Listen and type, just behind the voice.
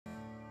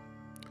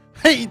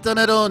Hey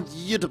Internet und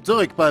YouTube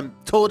zurück beim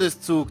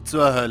Todeszug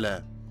zur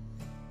Hölle.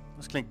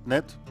 Das klingt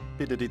nett.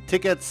 Bitte die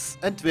Tickets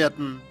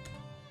entwerten.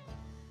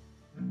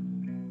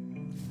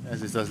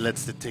 Es ist das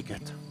letzte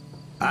Ticket.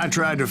 I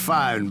tried to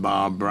find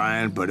Bob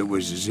Bryant, but it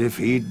was as if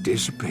he'd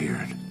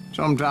disappeared.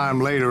 Sometime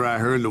later I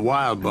heard the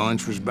Wild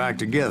Bunch was back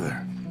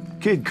together.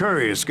 Kid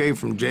Curry escaped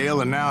from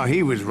jail and now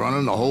he was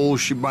running the whole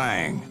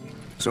shebang.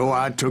 So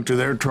I took to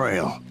their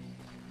trail,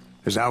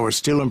 as I was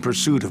still in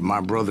pursuit of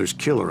my brother's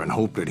killer and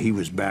hoped that he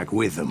was back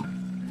with him.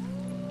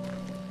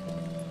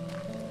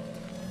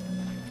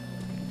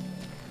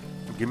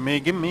 Give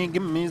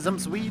me some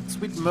sweet,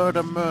 sweet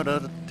murder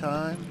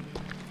time.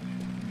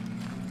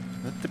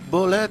 Let the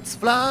bullets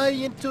fly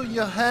into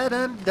your head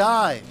and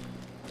die.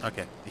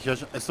 Okay, ich höre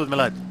schon, es tut mir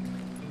leid.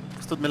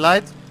 Es tut mir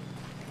leid.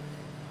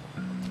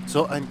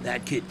 So ein...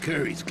 That kid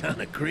Curry's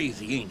kinda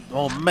crazy, ain't he?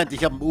 Oh, Moment,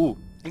 ich habe ein U.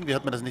 Irgendwie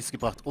hat mir das nichts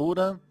gebracht.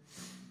 Oder...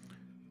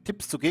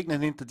 Tipps zu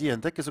Gegnern hinter dir.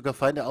 Entdecke sogar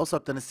Feinde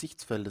außerhalb deines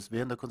Sichtfeldes.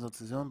 Während der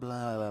Konzentration...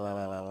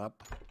 Blablabla.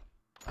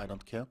 I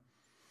don't care.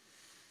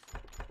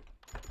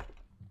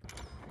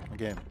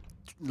 Okay.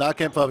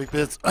 Nahkämpfer habe ich bis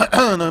jetzt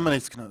noch immer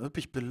nichts genau.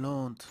 Üppig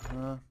belohnt.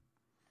 Ja.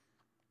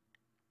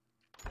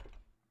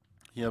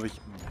 Hier habe ich...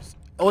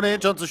 Oh ne,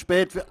 schon zu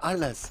spät für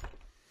alles.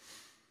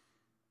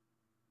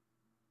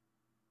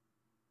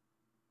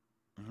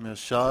 Mehr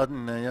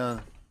Schaden,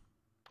 naja.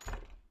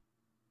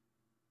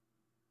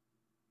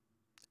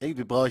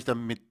 Irgendwie brauche ich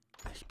damit...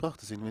 Ich brauche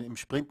das irgendwie. Im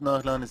Sprint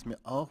nachladen ist mir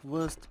auch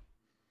Wurst.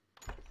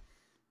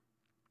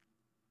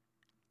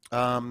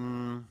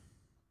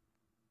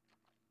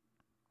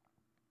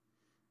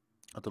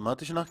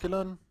 Automatisch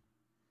nachgeladen?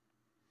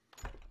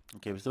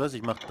 Okay, wisst ihr was?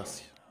 Ich mache das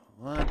hier.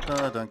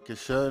 Weiter,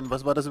 dankeschön.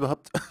 Was war das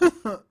überhaupt?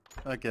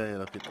 Okay,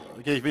 ja, bitte.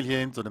 Okay, ich will hier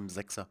hin zu einem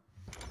Sechser.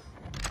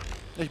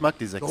 Ich mag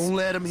die 6. Don't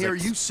let him hear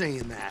you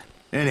saying that.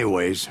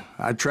 Anyways,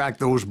 I tracked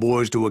those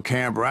boys to a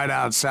camp right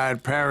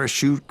outside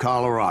Parachute,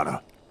 Colorado.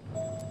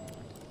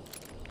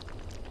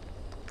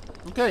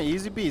 Okay,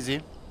 easy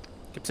peasy.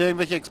 Gibt's hier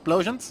irgendwelche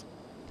Explosions?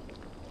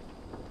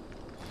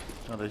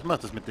 Warte, ich mach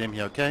das mit dem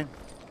hier, okay?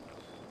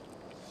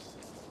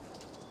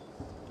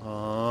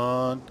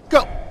 Und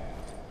go!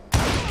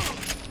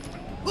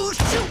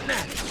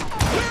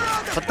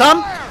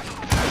 Verdammt!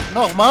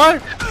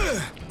 Nochmal!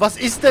 Was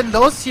ist denn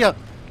los hier?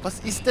 Was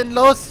ist denn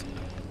los?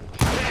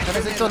 Kann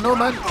das jetzt doch nur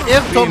mein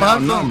Irrtum Being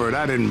haben? outnumbered,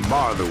 I didn't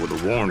bother with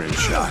a warning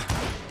shot.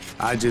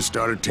 I just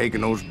started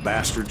taking those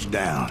bastards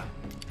down.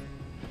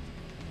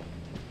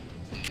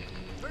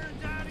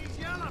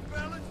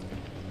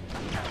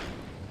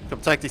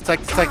 Komm, zeig dich, zeig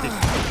dich, zeig dich.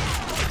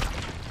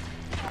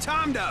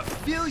 Time to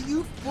fill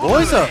you Wo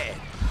ist er?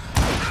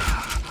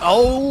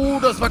 Oh,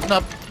 das war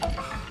knapp.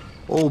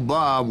 Old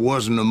Bob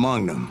wasn't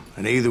among them,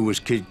 and neither was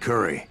Kid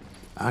Curry.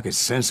 I could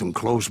sense him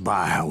close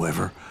by,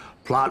 however,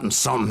 plotting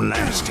something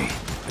nasty.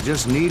 I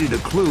just needed a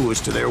clue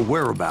as to their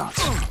whereabouts.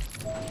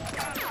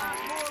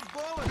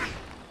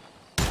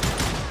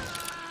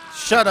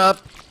 Shut up.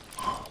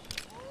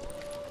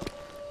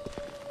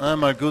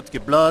 Einmal gut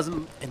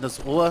geblasen in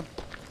das Rohr.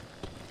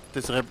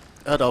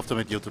 Hört auf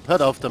damit, YouTube.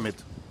 Hört auf damit.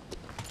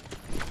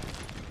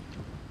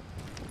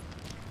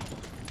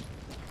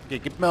 Okay,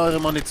 gebt mir eure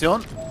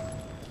Munition.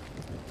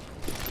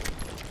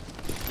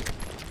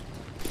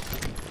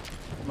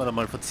 Warte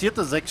mal,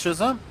 verzierte 6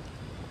 Schüsse.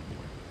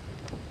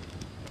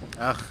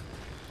 Ach.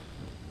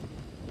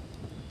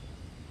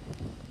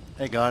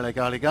 Egal,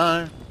 egal,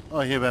 egal.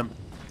 Oh, hier wären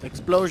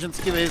Explosions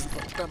gewesen.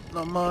 Verdammt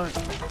nochmal.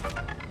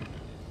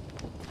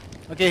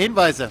 Okay,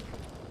 Hinweise.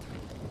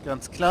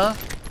 Ganz klar.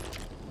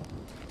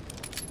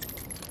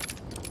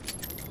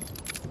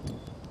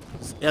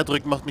 Das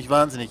R-Drücken macht mich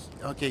wahnsinnig.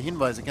 Okay,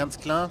 Hinweise, ganz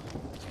klar.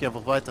 Ich gehe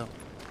einfach weiter.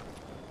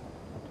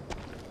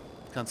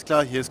 Ganz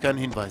klar, hier ist kein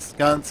Hinweis.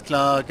 Ganz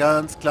klar,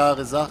 ganz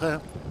klare Sache.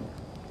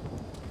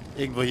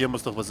 Irgendwo hier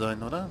muss doch was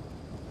sein, oder?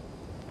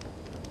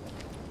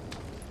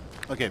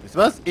 Okay, wisst ihr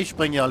was? Ich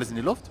spreng hier alles in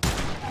die Luft.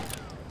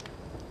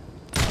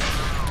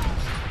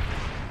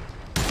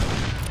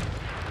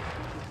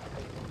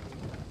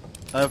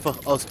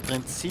 Einfach aus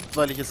Prinzip,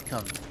 weil ich es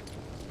kann.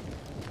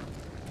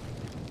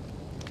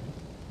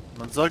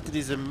 Man sollte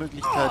diese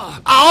Möglichkeit...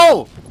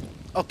 Au!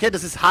 Okay,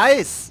 das ist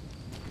heiß.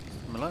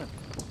 Tut mir leid.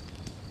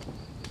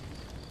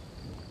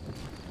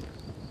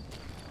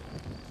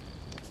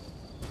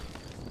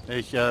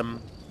 Ich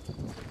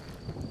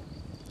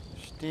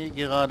stehe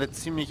gerade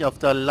ziemlich auf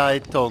der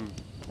Leitung.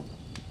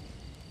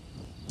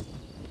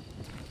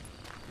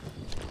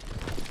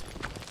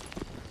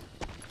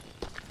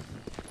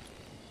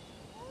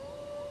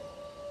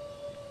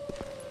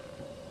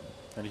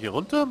 Kann ich hier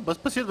runter? Was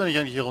passiert, wenn ich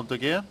eigentlich hier runter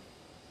gehe?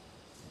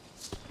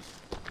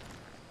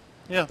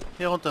 Ja,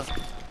 hier runter.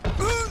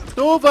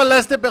 Du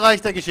verlässt den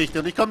Bereich der Geschichte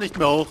und ich komme nicht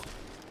mehr hoch.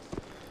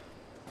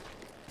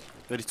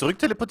 Werde ich zurück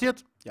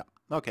teleportiert? Ja.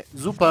 Okay,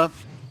 super.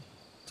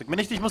 Sag mir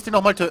nicht, ich muss die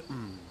nochmal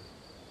töten.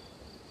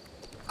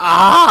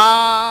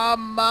 Ah,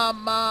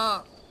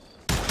 Mama!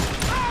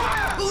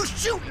 Who's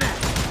shooting at?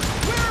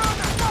 We're on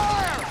the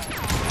fire!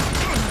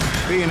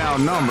 Being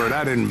outnumbered,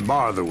 I didn't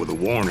bother with a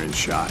warning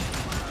shot.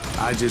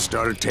 I just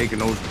started taking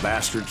those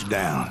bastards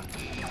down.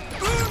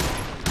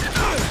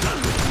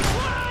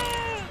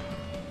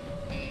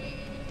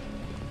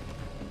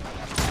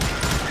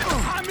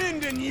 I'm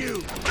ending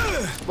you.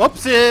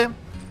 Upsi!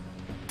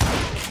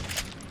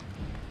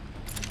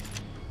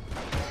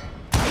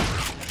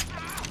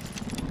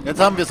 Jetzt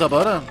haben wir es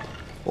aber, oder?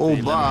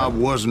 Old Bob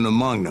wasn't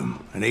among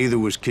them, and neither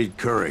was Kid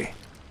Curry.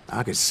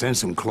 I could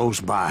sense him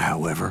close by,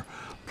 however,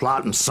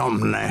 plotting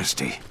something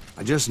nasty.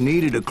 I just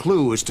needed a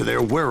clue as to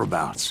their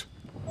whereabouts.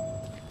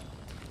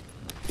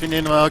 Finde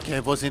Hinweise.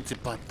 Okay, wo sind die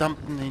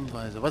verdammten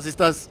Hinweise? Was ist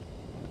das?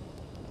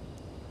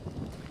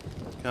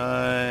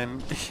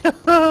 Kein...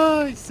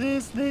 ich sehe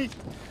es nicht.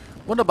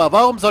 Wunderbar,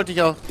 warum sollte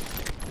ich auch...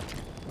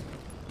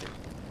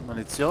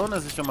 Munition,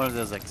 das ist schon mal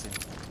sehr sexy.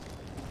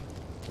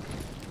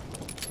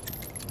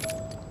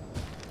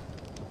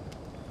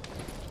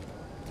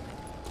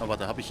 Oh,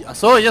 warte, habe ich...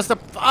 Achso, hier ist der...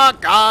 Oh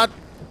Gott!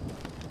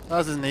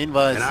 Das ist ein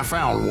Hinweis. And I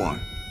found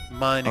one.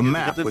 Meine A Güte, ich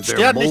map hab den with their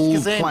Stern nicht bold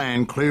gesehen.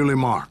 plan clearly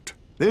marked.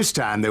 This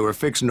time they were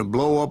fixing to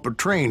blow up a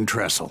train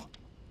trestle.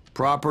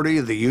 Property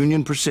of the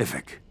Union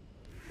Pacific.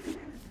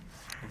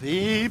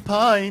 Wie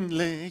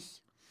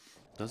peinlich,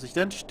 dass ich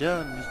den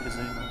Stern nicht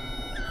gesehen habe.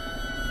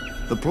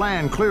 The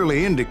plan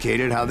clearly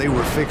indicated how they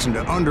were fixing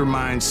to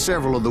undermine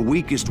several of the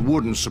weakest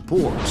wooden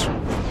supports.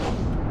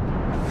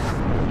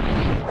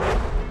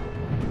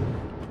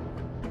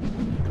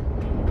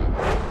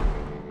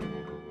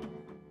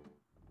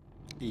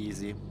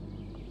 Easy.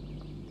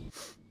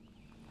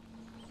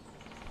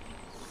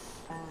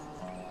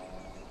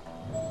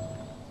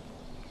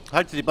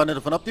 Halte die Bande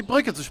davon ab, die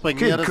Brücke zu sprengen.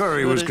 Kid Ja, das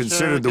Curry würde was ich,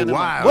 considered the gerne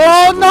machen.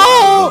 wildest. Oh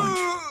no!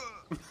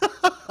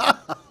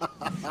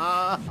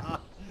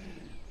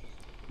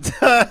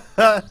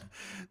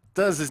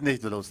 Das ist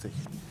nicht so lustig.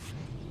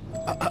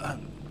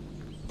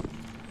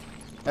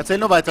 Erzähl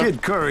nur weiter.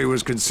 Kid Curry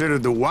was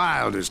considered the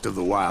wildest of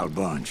the wild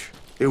bunch.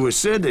 It was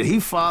said that he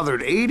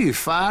fathered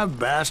 85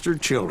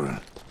 bastard children,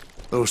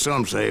 though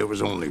some say it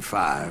was only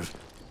 5.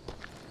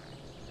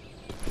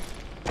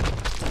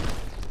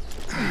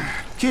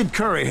 Kid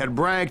Curry had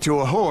bragged to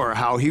a whore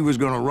how he was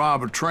gonna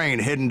rob a train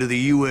heading to the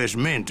U.S.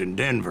 Mint in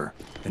Denver.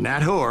 And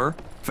that whore,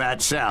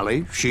 Fat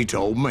Sally, she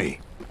told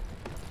me.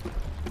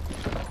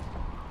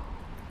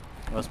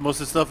 Was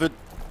muss es dafür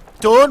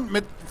tun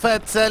mit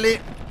Fat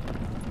Sally?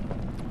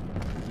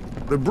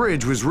 The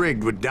bridge was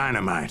rigged with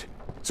dynamite,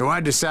 so I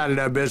decided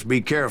I'd best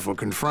be careful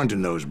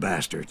confronting those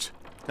bastards.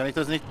 Kann ich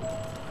das nicht?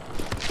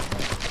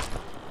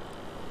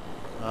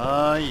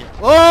 Ah, ja.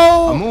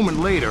 Oh! A moment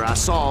later, I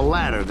saw a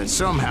ladder that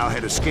somehow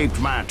had escaped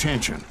my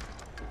attention.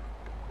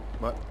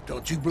 What?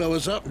 Don't you blow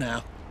us up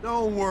now.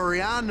 Don't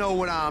worry, I know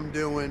what I'm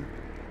doing.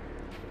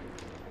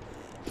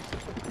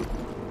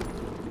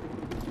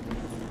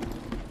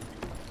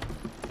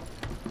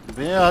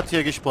 Wer hat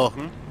hier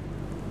gesprochen?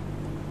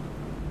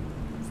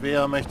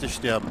 Wer möchte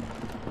sterben?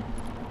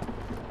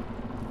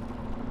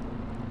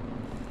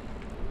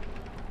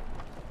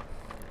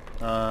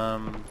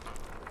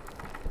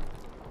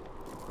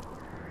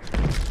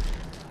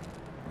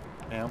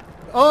 Ja.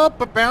 Oh,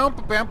 bam.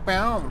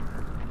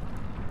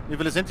 Wie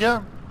viele sind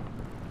hier?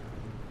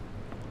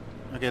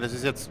 Okay, das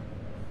ist jetzt...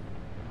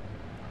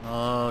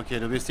 Okay,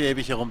 du wirst hier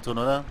ewig herumtun,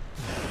 oder?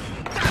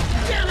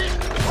 Damn it!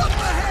 What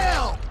the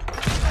hell?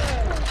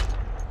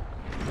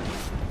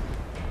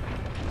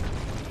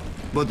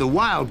 But the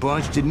Wild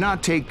Bunch did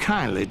not take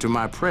kindly to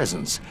my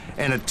presence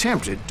and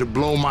attempted to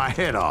blow my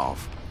head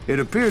off. It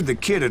appeared the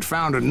kid had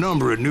found a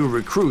number of new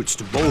recruits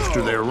to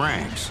bolster their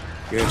ranks.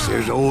 Guess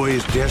there's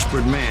always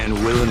desperate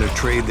men willing to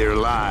trade their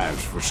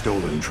lives for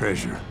stolen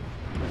treasure.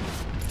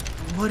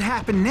 What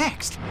happened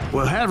next?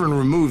 Well, having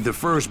removed the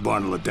first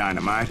bundle of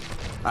dynamite,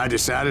 I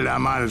decided I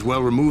might as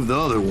well remove the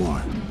other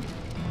one.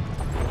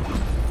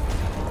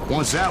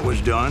 Once that was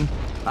done,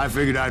 I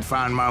figured I'd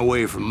find my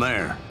way from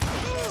there.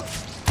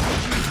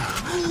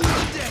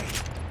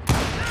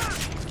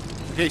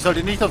 Okay, ich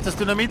sollte nicht auf das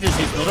Dynamit hier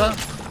schießen, oder?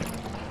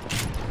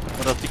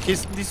 Oder auf die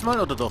Kisten diesmal,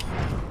 oder doch?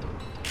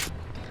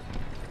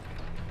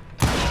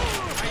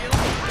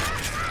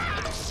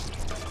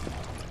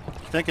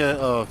 Ich denke,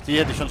 auf die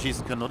hätte ich schon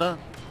schießen können, oder?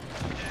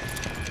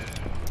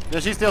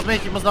 Wer schießt hier auf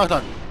mich? Ich muss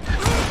nachladen.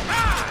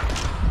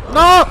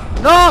 No!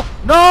 No!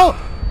 No!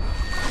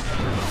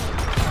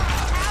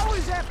 How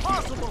is that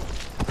possible?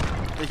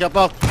 Ich habe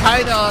auch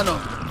keine Ahnung.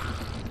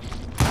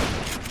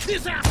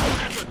 This asshole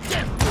has a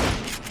death.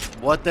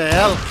 What the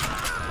hell?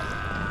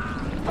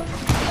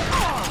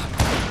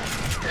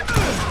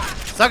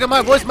 Sag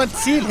mal, wo ist mein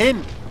Ziel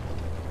hin?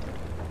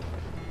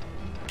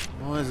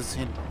 Wo ist es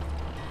hin?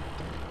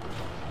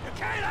 You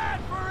can't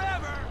hide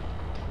forever.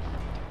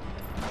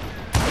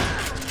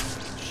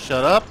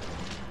 Shut up.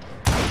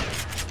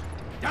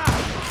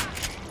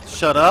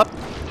 Shut up.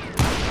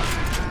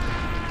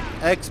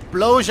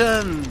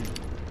 Explosion.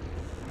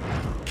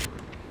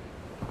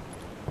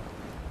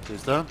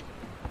 Siehst du?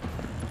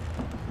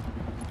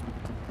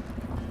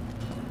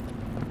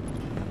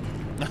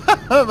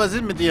 Was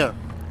ist mit dir?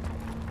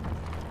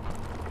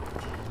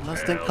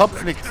 Lass den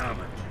Kopf nicht.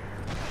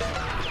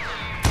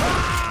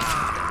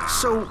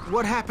 So,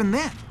 what happened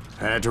then?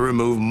 Had to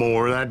remove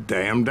more of that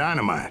damn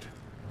dynamite.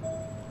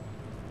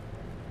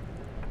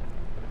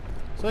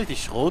 Soll ich die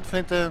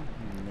Schrotflinte?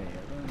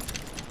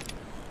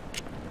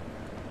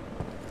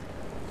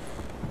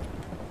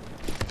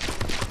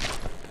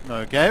 Nee.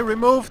 Okay,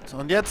 removed.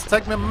 Und jetzt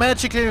zeig mir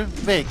magical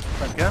Weg.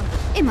 Danke.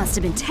 It must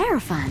have been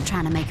terrifying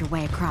trying to make your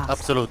way across.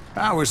 Absolut.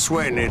 I was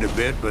sweating it a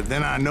bit, but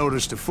then I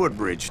noticed a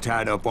footbridge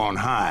tied up on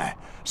high,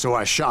 so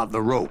I shot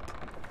the rope.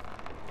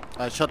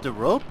 I shot the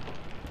rope?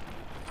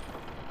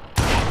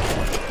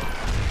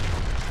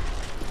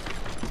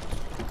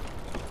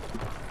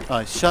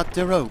 I shot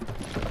the rope.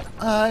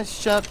 I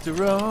shot the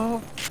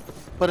rope.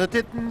 But I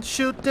didn't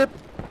shoot the...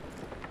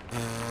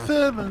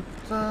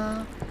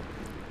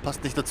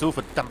 Passt nicht dazu,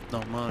 verdammt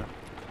nochmal.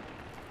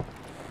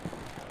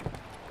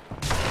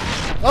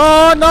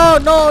 Oh, no,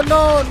 no,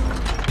 no!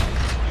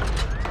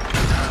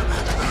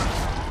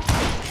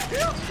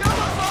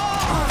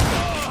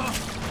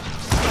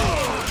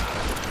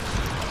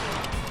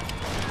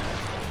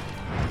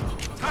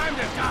 Time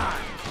to die!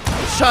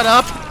 Shut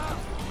up!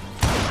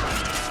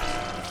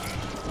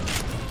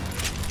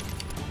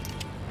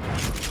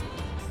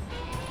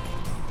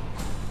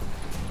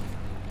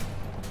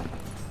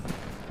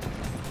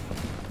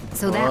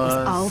 So that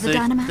was all the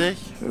dynamite?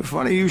 Vorsichtig.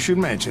 Funny you should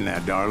mention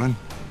that, darling.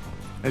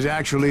 As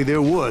actually,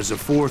 there was a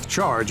fourth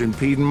charge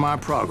impeding my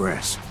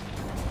progress.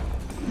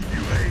 You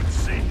ain't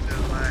seen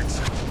the likes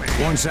of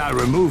me. Once I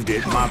removed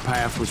it, my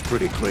path was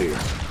pretty clear.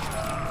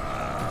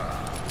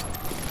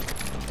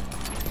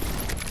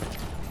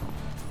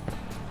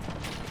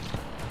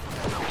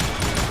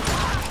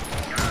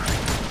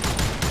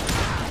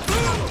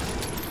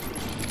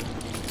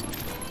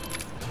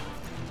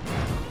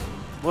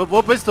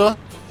 Wo bist du?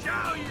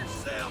 Show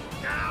yourself,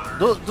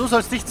 coward! Du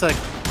sollst dich zeigen.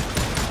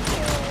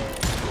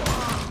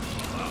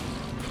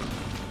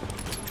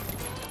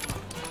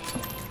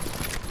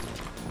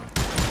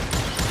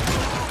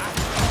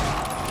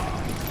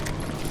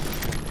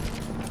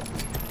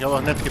 Ich habe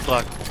auch nett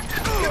gefragt.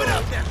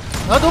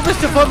 Ah, du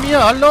bist ja von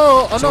mir.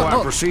 Hallo. Oh, So no, I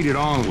no. proceeded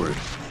onward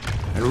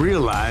and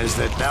realized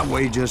that that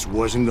way just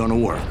wasn't gonna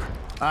work.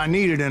 I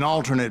needed an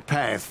alternate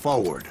path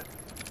forward.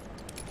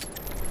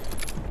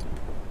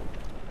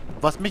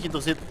 Was mich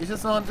interessiert, ist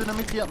jetzt noch ein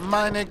Dynamit hier?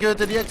 Meine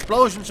Güte, die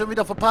Explosion schon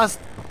wieder verpasst.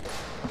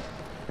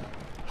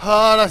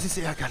 Ah, das ist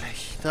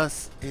ärgerlich.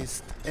 Das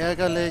ist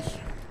ärgerlich.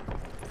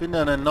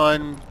 Finde einen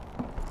neuen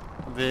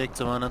Weg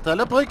zu meiner Teil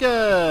der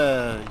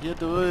Brücke. Hier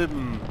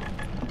drüben.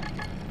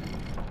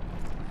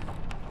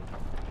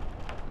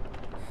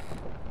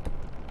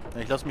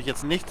 Ich lasse mich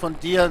jetzt nicht von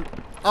dir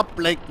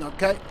ablenken,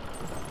 okay?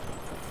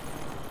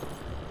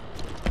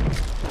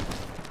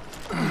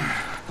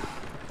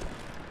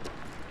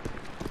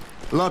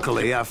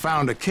 Luckily, I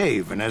found a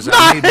cave, and as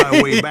I made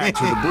my way back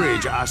to the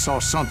bridge, I saw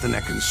something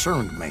that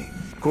concerned me.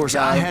 Of course,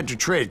 I had to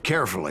tread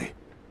carefully.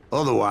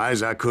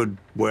 Otherwise, I could,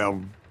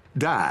 well,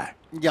 die.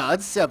 Ja,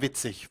 das ist sehr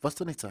witzig, was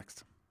du nicht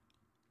sagst.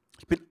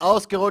 Ich bin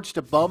ausgerutscht,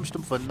 der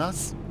Baumstumpf war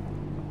nass.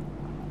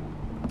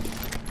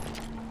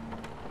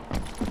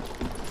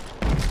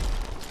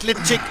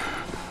 Glitschig.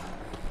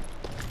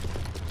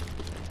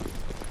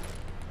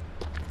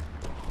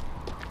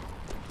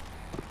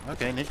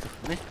 Okay, nicht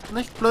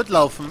blöd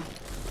laufen.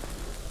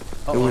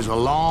 It was a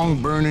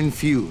long burning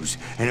fuse,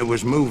 and it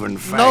was moving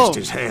fast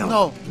as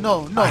hell.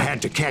 No. I had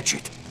to catch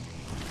it.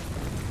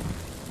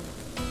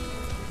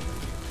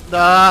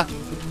 Na,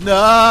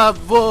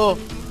 wo,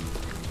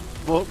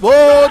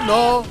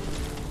 no.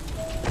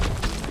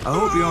 I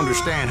hope you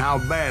understand how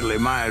badly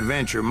my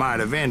adventure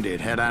might have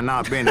ended had I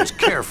not been as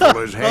careful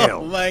as Oh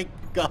hell. mein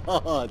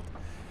Gott.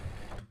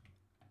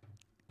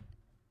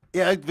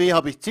 Irgendwie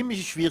habe ich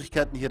ziemliche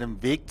Schwierigkeiten, hier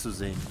den Weg zu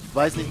sehen. Ich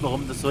weiß nicht,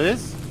 warum das so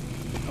ist,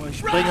 aber ich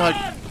springe halt...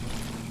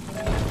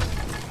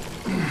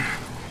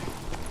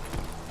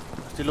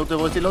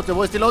 Wo ist die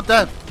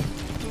Lotte?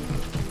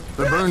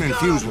 The burning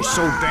fuse was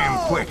so damn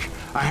quick,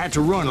 I had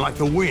to run like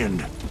the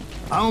wind.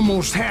 I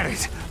almost had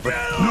it, but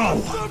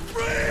no.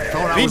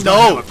 Thought I was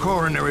gonna have a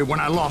coronary when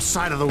I lost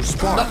sight of those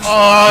sparks.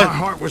 My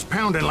heart was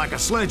pounding like a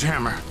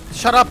sledgehammer.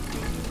 Shut up!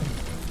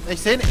 Ich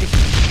sehe nicht...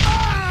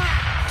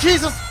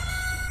 Jesus!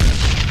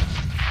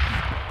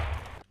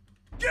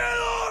 Get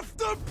off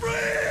the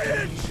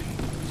bridge!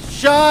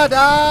 Shut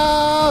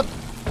up!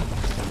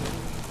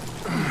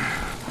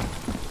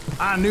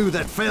 I knew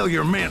that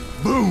failure meant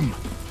boom.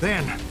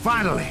 Then,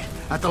 finally,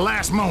 at the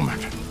last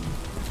moment.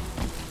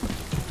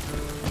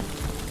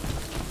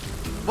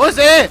 Wo ist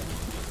sie?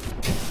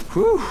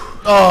 Whew.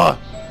 Oh!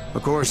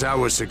 Of course, I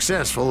was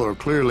successful, or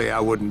clearly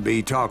I wouldn't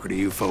be talking to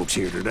you folks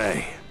here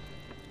today.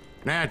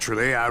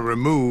 Naturally, I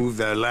removed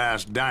the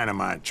last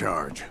dynamite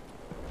charge.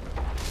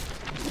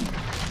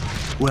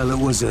 Well, it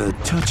was a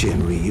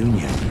touching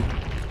reunion.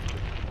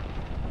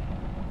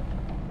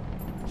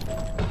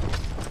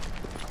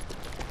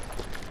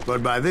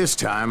 But by this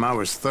time, I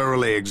was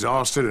thoroughly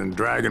exhausted and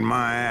dragging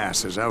my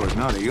ass as I was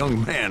not a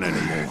young man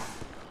anymore.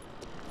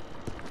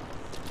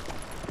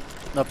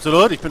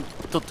 Absolut, ich bin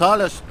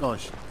total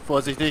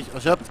vorsichtig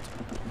erschöpft.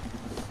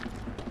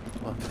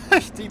 Weil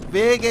ich die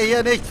Wege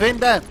hier nicht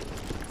finde.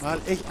 Weil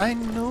ich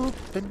ein Noob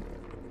bin.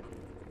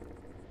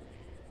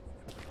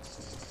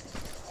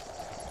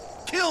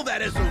 kill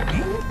that SOB!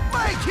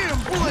 Make him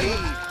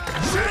bleed!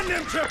 Send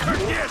him to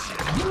perdition!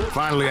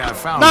 Finally, I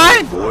found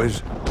Nein! you,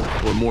 boys.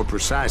 Or more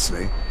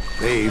precisely,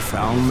 they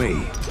found me.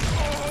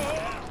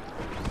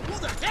 Who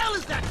the hell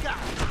is that guy?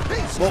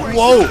 He's Whoa, crazy.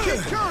 whoa. Kid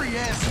Curry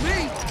asked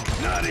me!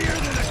 Nuttier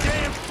than a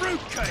damn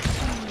fruitcake!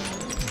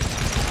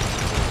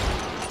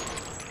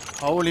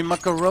 Holy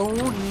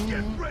Macaroni.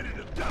 Get ready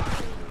to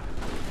die!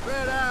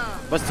 Spread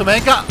out! Was zum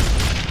Henker?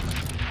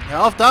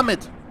 Hör auf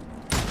damit.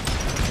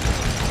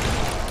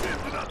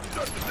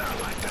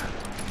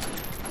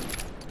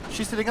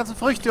 Schieß dir die ganzen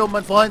Früchte um,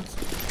 mein Freund.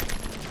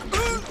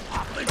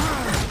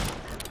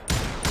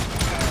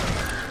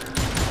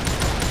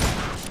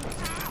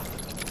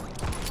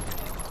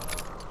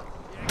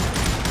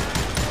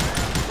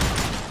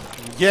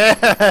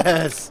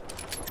 Yes!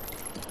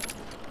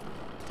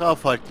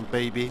 Draufhalten,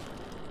 Baby.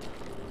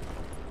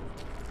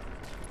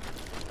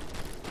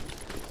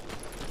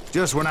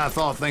 Just when I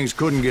thought things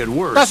couldn't get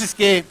worse, Das ist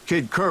G.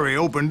 Kid Curry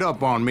opened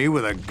up on me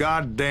with a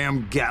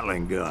goddamn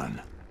Gatling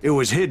gun. It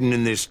was hidden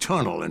in this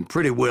tunnel and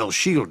pretty well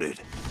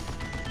shielded.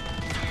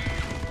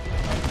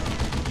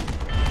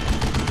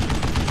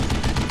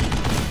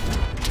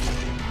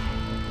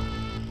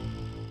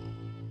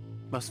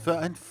 Was für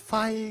ein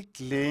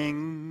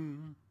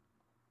Feigling.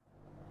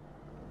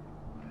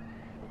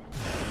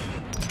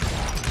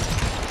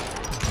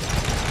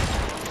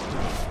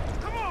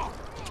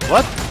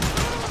 What?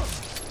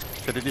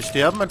 Ich werde nicht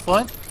sterben, mein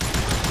Freund?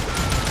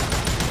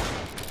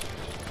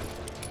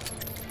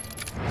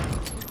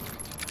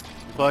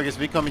 Die Frage ist,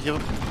 wie komme ich hier...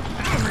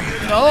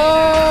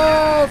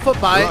 Oh,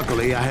 vorbei.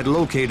 Luckily, I had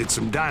located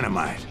some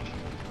dynamite.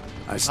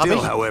 I still,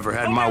 ich? however,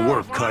 had my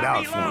work cut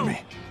out for me.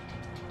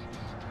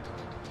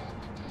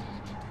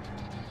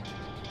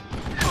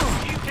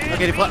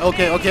 Okay, die Frage...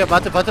 Okay,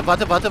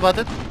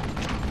 warte.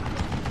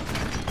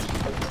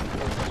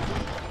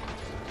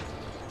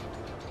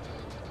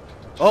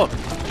 Oh.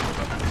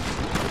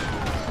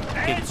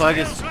 Okay, die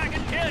Frage ist...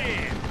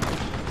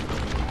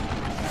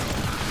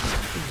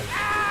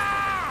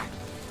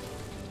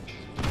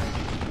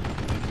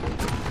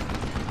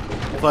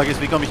 Die Frage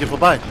ist, wie komme ich hier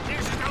vorbei?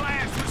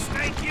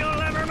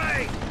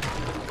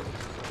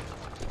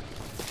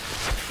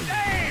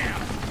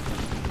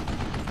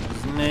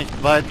 Ist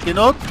nicht weit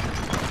genug.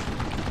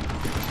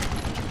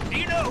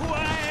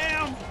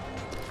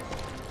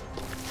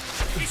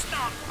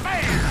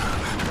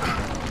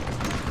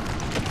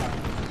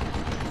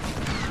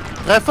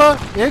 Treffer?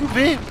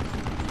 Irgendwie?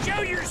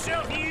 Show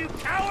yourself, you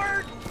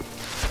coward!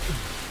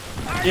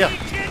 Are Yeah. you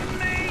kidding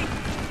me?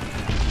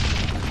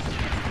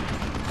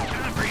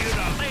 Time for you to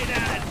lay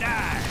down and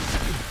die.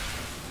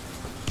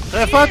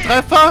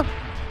 Treffer?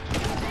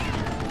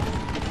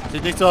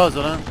 Sieht nicht so aus,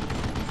 oder?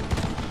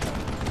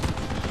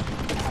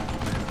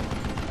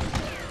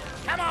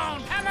 Come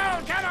on!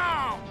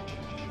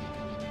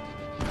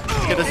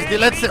 Okay, das ist die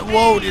letzte...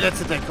 Wow, die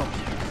letzte Deckung.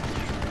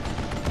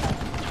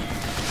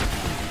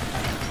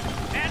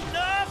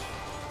 Enough!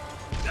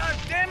 God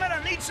damn it, I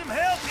need some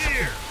help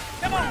here!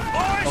 Come on,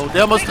 boys! Oh,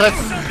 der muss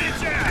treffen. Take some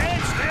bitch out.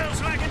 Head still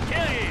so I can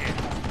kill you!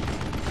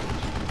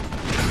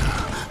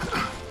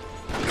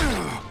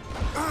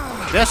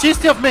 Wer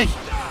schießt hier auf mich?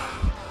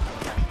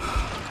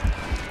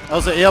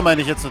 Außer er,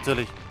 meine ich jetzt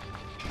natürlich.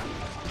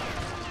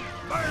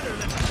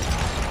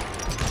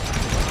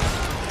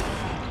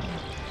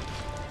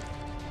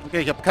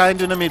 Okay, ich habe kein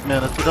Dynamit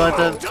mehr. Das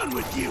bedeutet...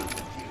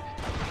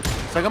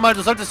 Sag mal,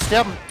 du solltest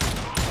sterben.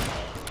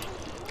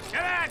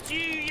 Get out, you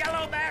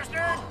yellow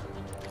bastard!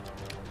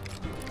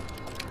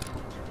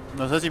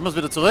 Das heißt, ich muss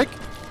wieder zurück.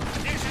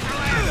 This is the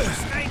last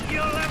mistake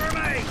you'll ever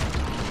make!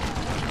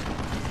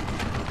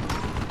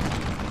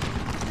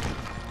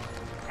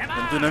 Am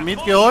I Dynamit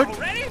full geholt.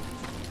 already?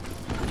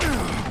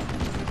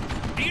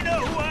 Do you know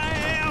who I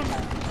am?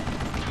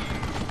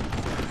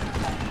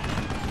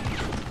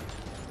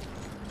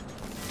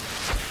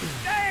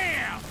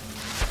 Damn!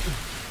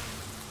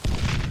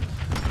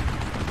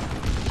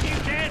 You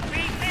can't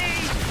beat me!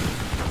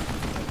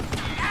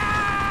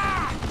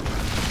 Ah!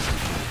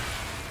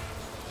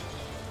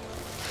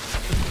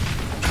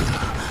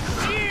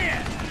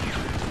 Shit!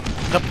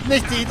 Ich habe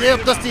nicht die Idee,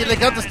 ob das die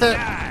eleganteste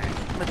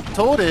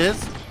Methode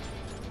ist.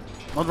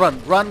 Und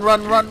run.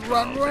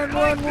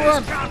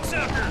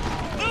 Cocksucker!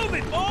 Move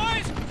it,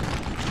 boys!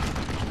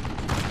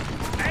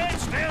 Stand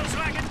still so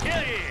I can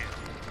kill you!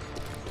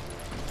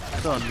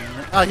 So,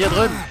 hier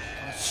drüben.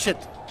 Shit.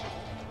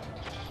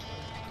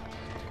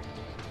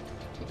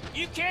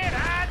 You can't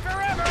hide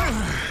forever!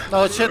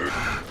 Oh, shit.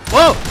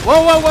 Wow.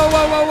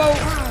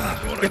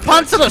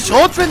 Gepanzerte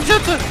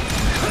Schrotflintenschütze.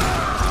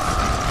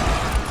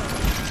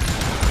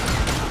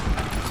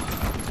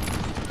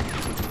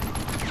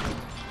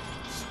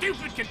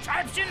 Stupid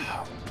contraption!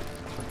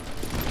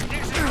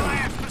 This is the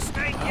last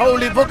mistake you'll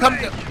Holy, wo ever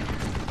kommt make. der...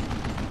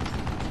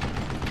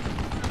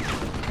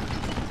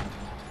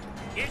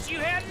 Guess you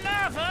had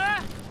enough,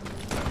 huh?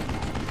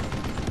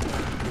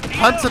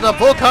 Panzer,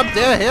 wo kam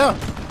der her?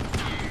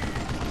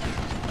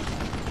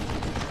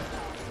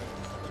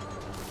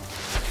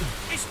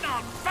 It's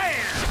not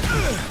fair!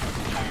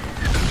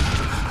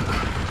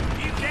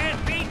 You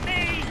can't beat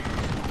me!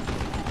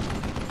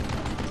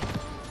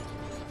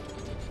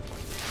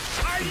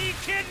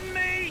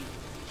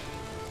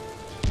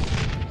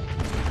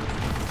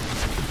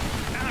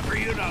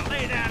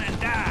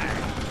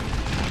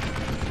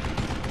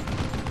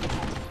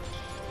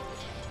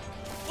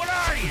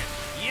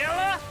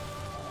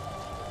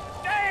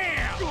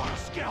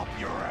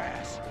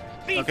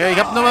 Okay, ich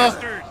hab nur noch...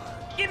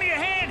 Give me a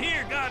hand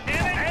here,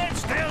 goddammit! Stand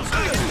still so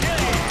I can kill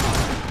you!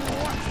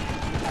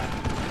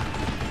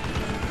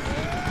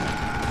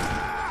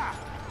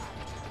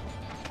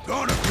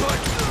 Gonna put...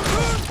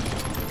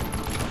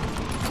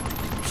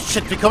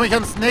 Shit, wie komme ich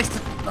ans letzte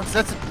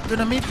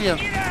Dynamit hier?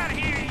 Get out of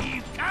here,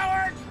 you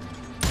coward!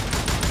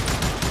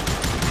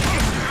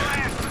 It's the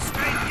last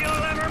mistake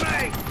you'll ever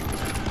make!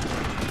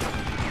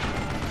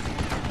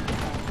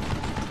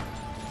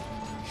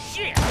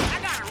 Shit! I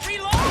gotta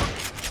reload!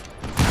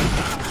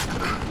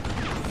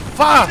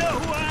 Fuck! You know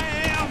who I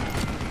am?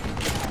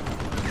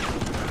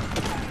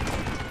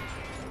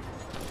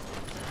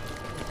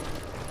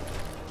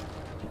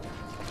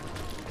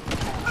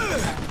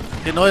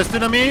 Okay, neues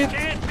Dynamit.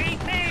 Can't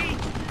beat me!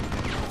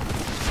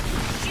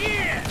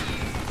 Shit!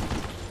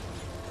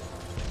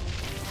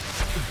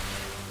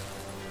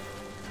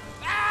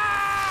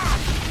 Ah!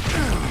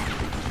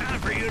 Time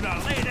for you to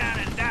lay down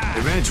and die!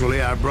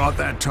 Eventually, I brought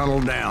that tunnel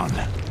down.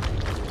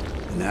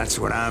 And that's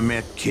when I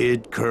met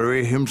Kid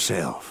Curry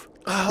himself.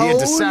 He had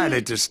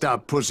decided to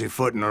stop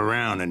pussyfooting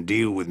around and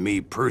deal with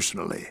me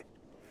personally.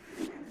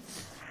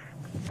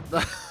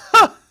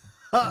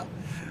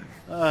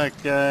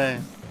 Okay.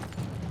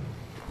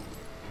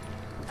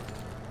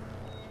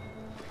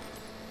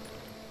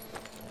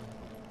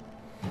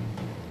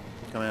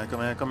 Come here,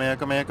 come here, come here,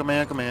 come here, come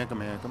here, come here,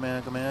 come here, come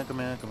here, come here, come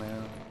here, come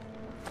here.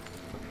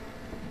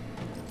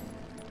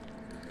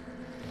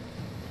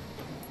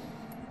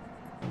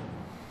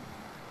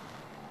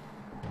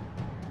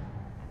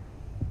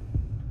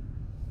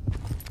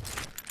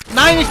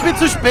 Nein, ich bin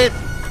zu spät!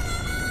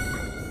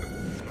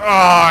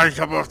 Ah, ich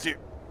habe auf die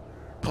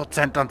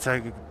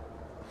Prozentanzeige.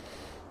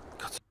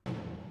 Gott.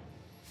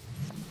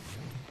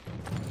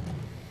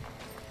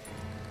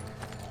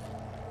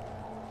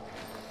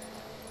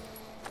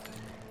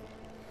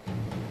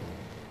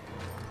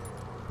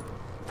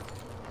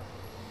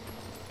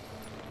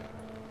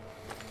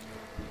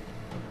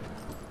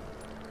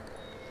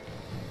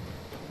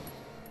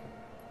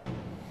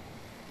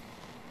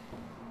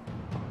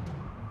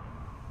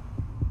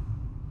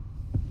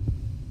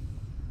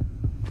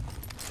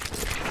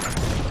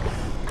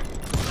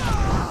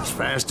 As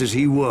fast as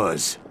he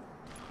was,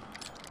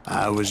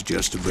 I was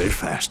just a bit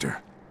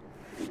faster.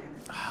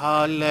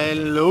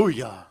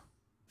 Hallelujah.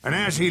 And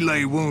as he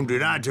lay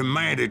wounded, I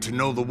demanded to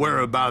know the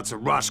whereabouts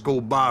of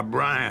Roscoe Bob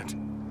Bryant.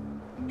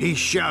 He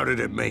shouted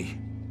at me.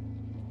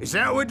 Is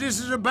that what this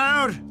is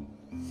about?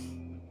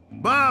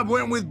 Bob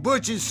went with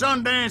Butch and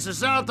Sundance to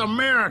South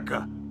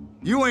America.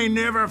 You ain't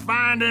never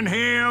finding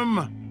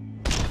him.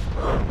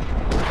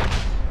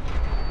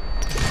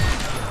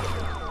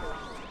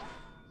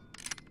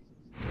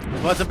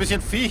 Du warst ein bisschen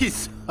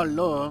fies.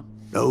 Hallo.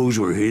 Those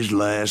were his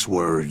last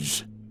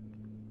words.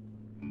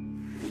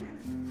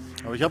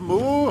 Aber ich hab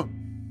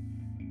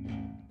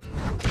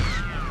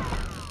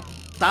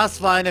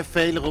Das war eine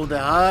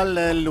Failrunde.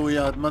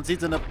 Halleluja. Man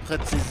sieht eine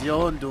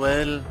Präzision,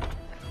 Duell.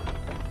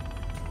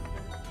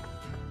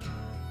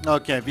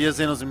 Okay, wir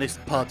sehen uns im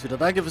nächsten Part wieder.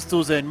 Danke fürs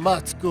Zusehen.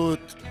 Macht's gut.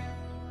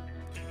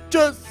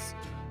 Tschüss.